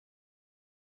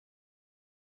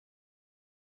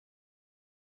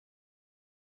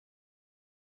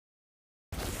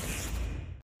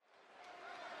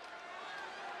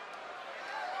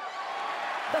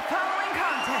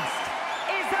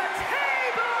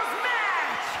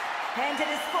And it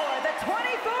is for the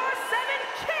 24/7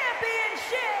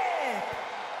 Championship!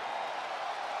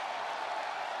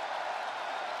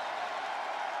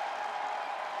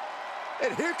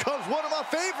 And here comes one of my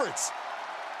favorites.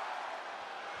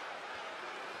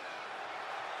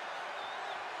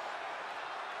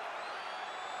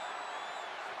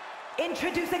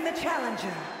 Introducing the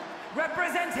challenger,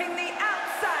 representing the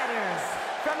Outsiders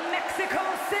from Mexico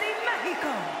City,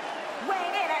 Mexico,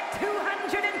 weighing in at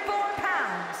 204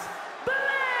 pounds,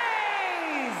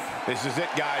 Blaze! This is it,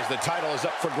 guys. The title is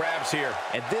up for grabs here.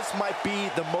 And this might be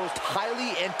the most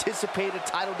highly anticipated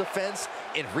title defense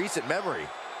in recent memory.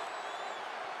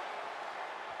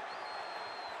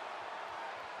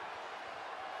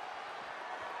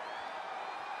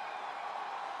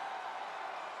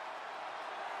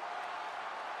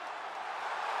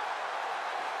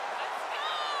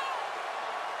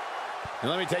 And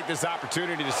let me take this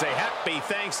opportunity to say happy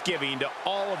Thanksgiving to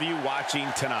all of you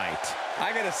watching tonight.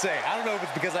 I gotta say, I don't know if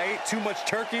it's because I ate too much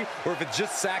turkey or if it's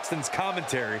just Saxton's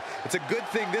commentary. It's a good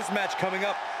thing this match coming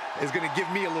up is gonna give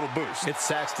me a little boost. It's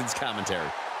Saxton's commentary.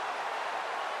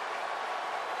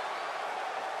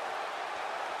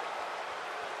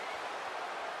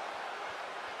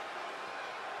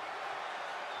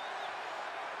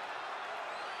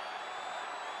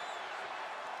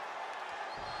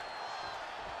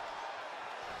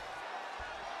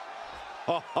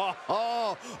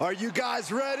 Are you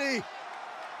guys ready?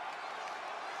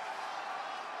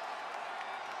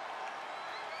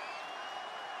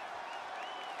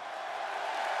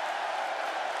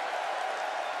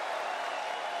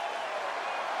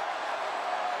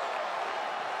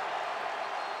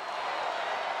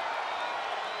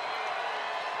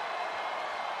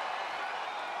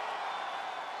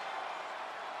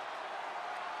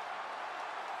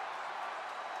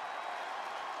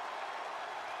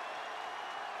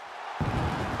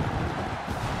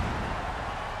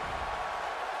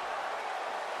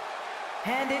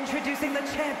 And introducing the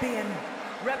champion,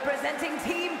 representing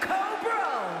Team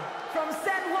Cobra from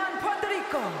San Juan, Puerto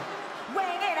Rico,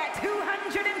 weighing in at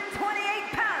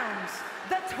 228 pounds,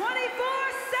 the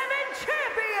 24/7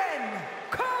 champion,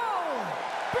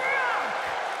 Cobra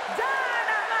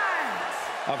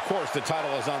Dynamite! Of course, the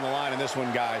title is on the line in this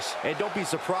one, guys. And don't be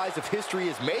surprised if history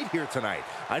is made here tonight.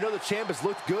 I know the champ has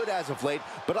looked good as of late,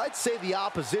 but I'd say the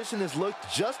opposition has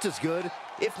looked just as good,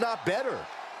 if not better.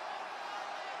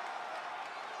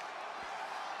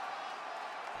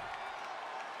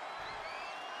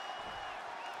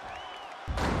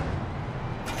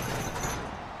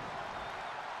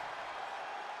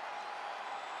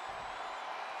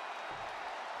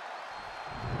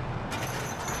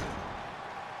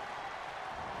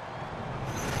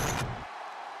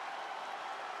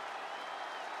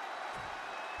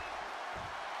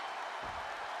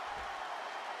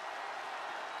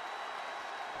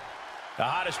 The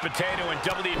hottest potato in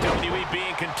WWE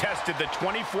being contested, the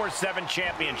 24/7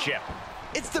 championship.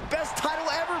 It's the best title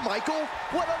ever, Michael.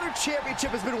 What other championship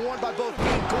has been won by both me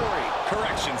and Corey?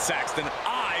 Correction, Saxton.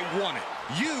 I won it.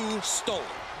 You stole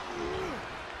it.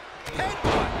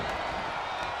 Headbutt.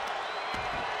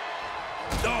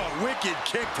 Oh, wicked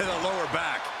kick to the lower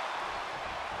back.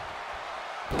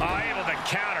 Able to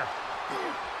counter.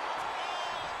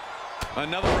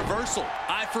 Another reversal.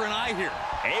 Eye for an eye here.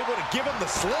 Able to give him the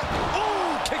slip.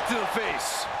 Oh, kick to the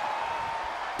face.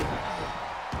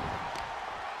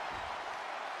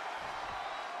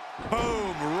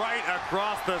 Boom, right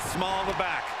across the small of the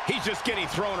back. He's just getting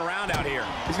thrown around out here.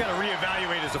 He's got to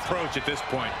reevaluate his approach at this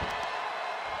point.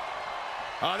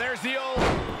 Oh, there's the old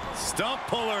stump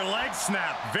puller leg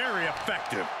snap. Very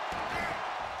effective.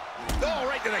 Oh,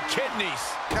 right to the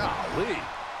kidneys. Golly.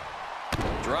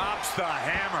 Drops the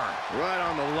hammer. Right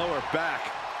on the lower back.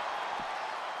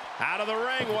 Out of the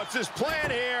ring. What's his plan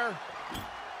here?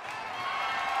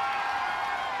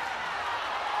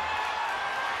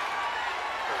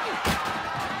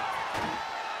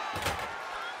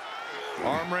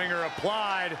 Arm wringer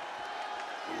applied.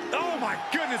 Oh my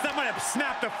goodness, that might have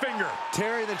snapped a finger.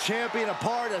 Tearing the champion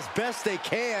apart as best they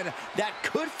can. That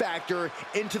could factor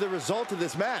into the result of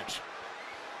this match.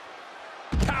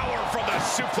 Power from the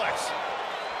suplex.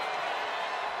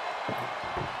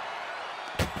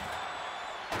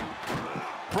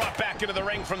 Brought back into the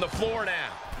ring from the floor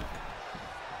now.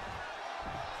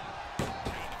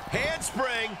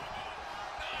 Handspring.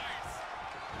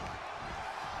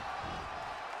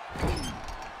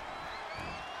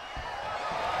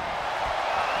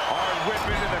 Hard whip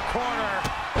into the corner.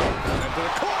 Into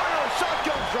the corner,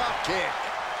 shotgun drop kick.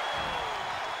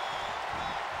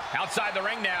 Outside the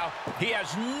ring now. He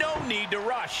has no need to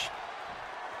rush.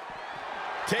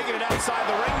 Taking it outside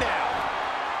the ring now.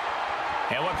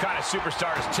 And what kind of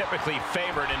superstar is typically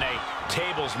favored in a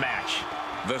tables match?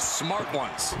 The smart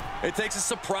ones. It takes a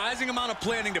surprising amount of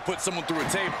planning to put someone through a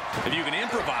table. If you can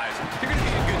improvise, you're going to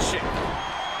be in good shape.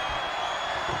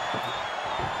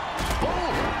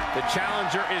 Boom! The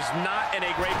challenger is not in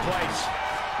a great place.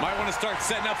 Might want to start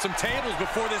setting up some tables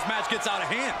before this match gets out of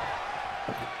hand.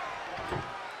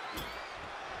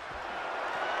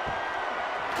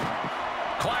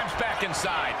 Climbs back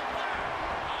inside.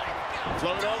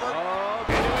 Float over. Oh,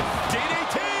 Into it.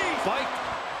 DDT! Fight.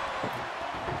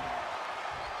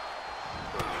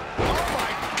 Oh,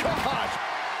 my gosh.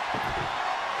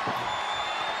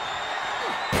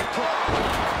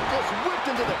 Just whipped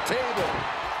into the table.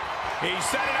 He's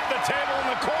setting up the table in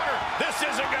the corner. This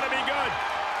isn't going to be good.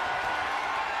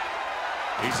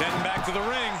 He's heading back to the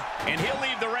ring. And he'll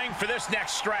leave the ring for this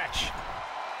next stretch.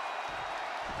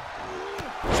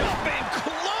 Jumping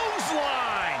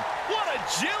clothesline. What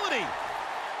agility.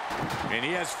 And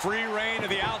he has free reign to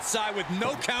the outside with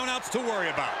no countouts to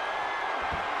worry about.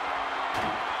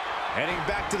 Heading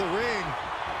back to the ring.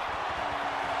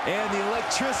 And the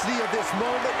electricity of this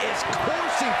moment is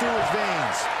coursing through his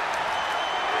veins.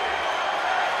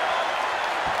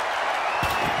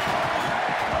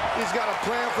 He's got a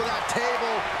plan for that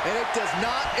table, and it does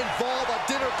not involve a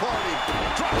dinner party.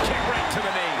 Drop kick right to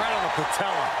the knee. Right on the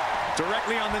patella.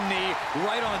 Directly on the knee,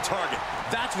 right on target.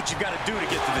 That's what you got to do to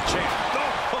get to the champ.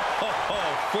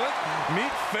 Foot,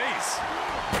 meet face.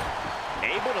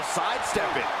 Able to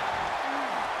sidestep it.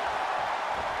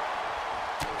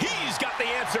 He's got the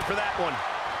answer for that one.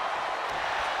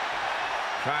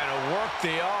 Trying to work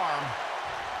the arm.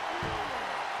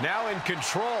 Now in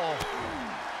control.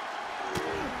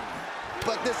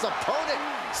 But this opponent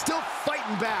still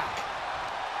fighting back.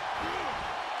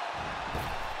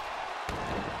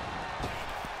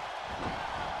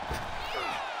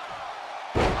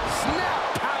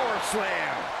 Snap power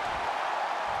slam.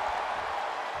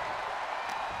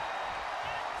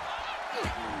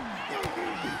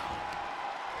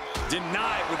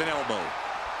 Denied with an elbow.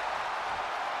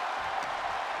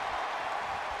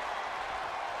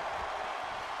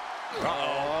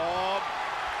 Uh-oh.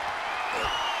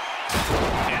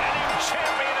 And a new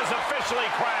champion is officially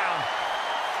crowned.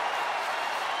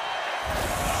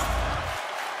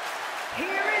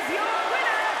 Here is your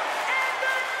winner and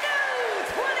the new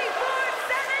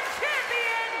 24/7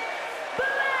 champion,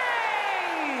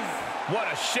 Blaze! What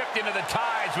a shift into the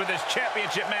tides with this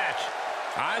championship match.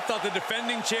 I thought the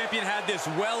defending champion had this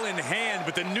well in hand,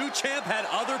 but the new champ had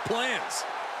other plans.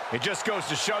 It just goes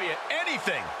to show you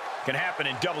anything can happen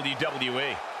in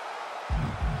WWE.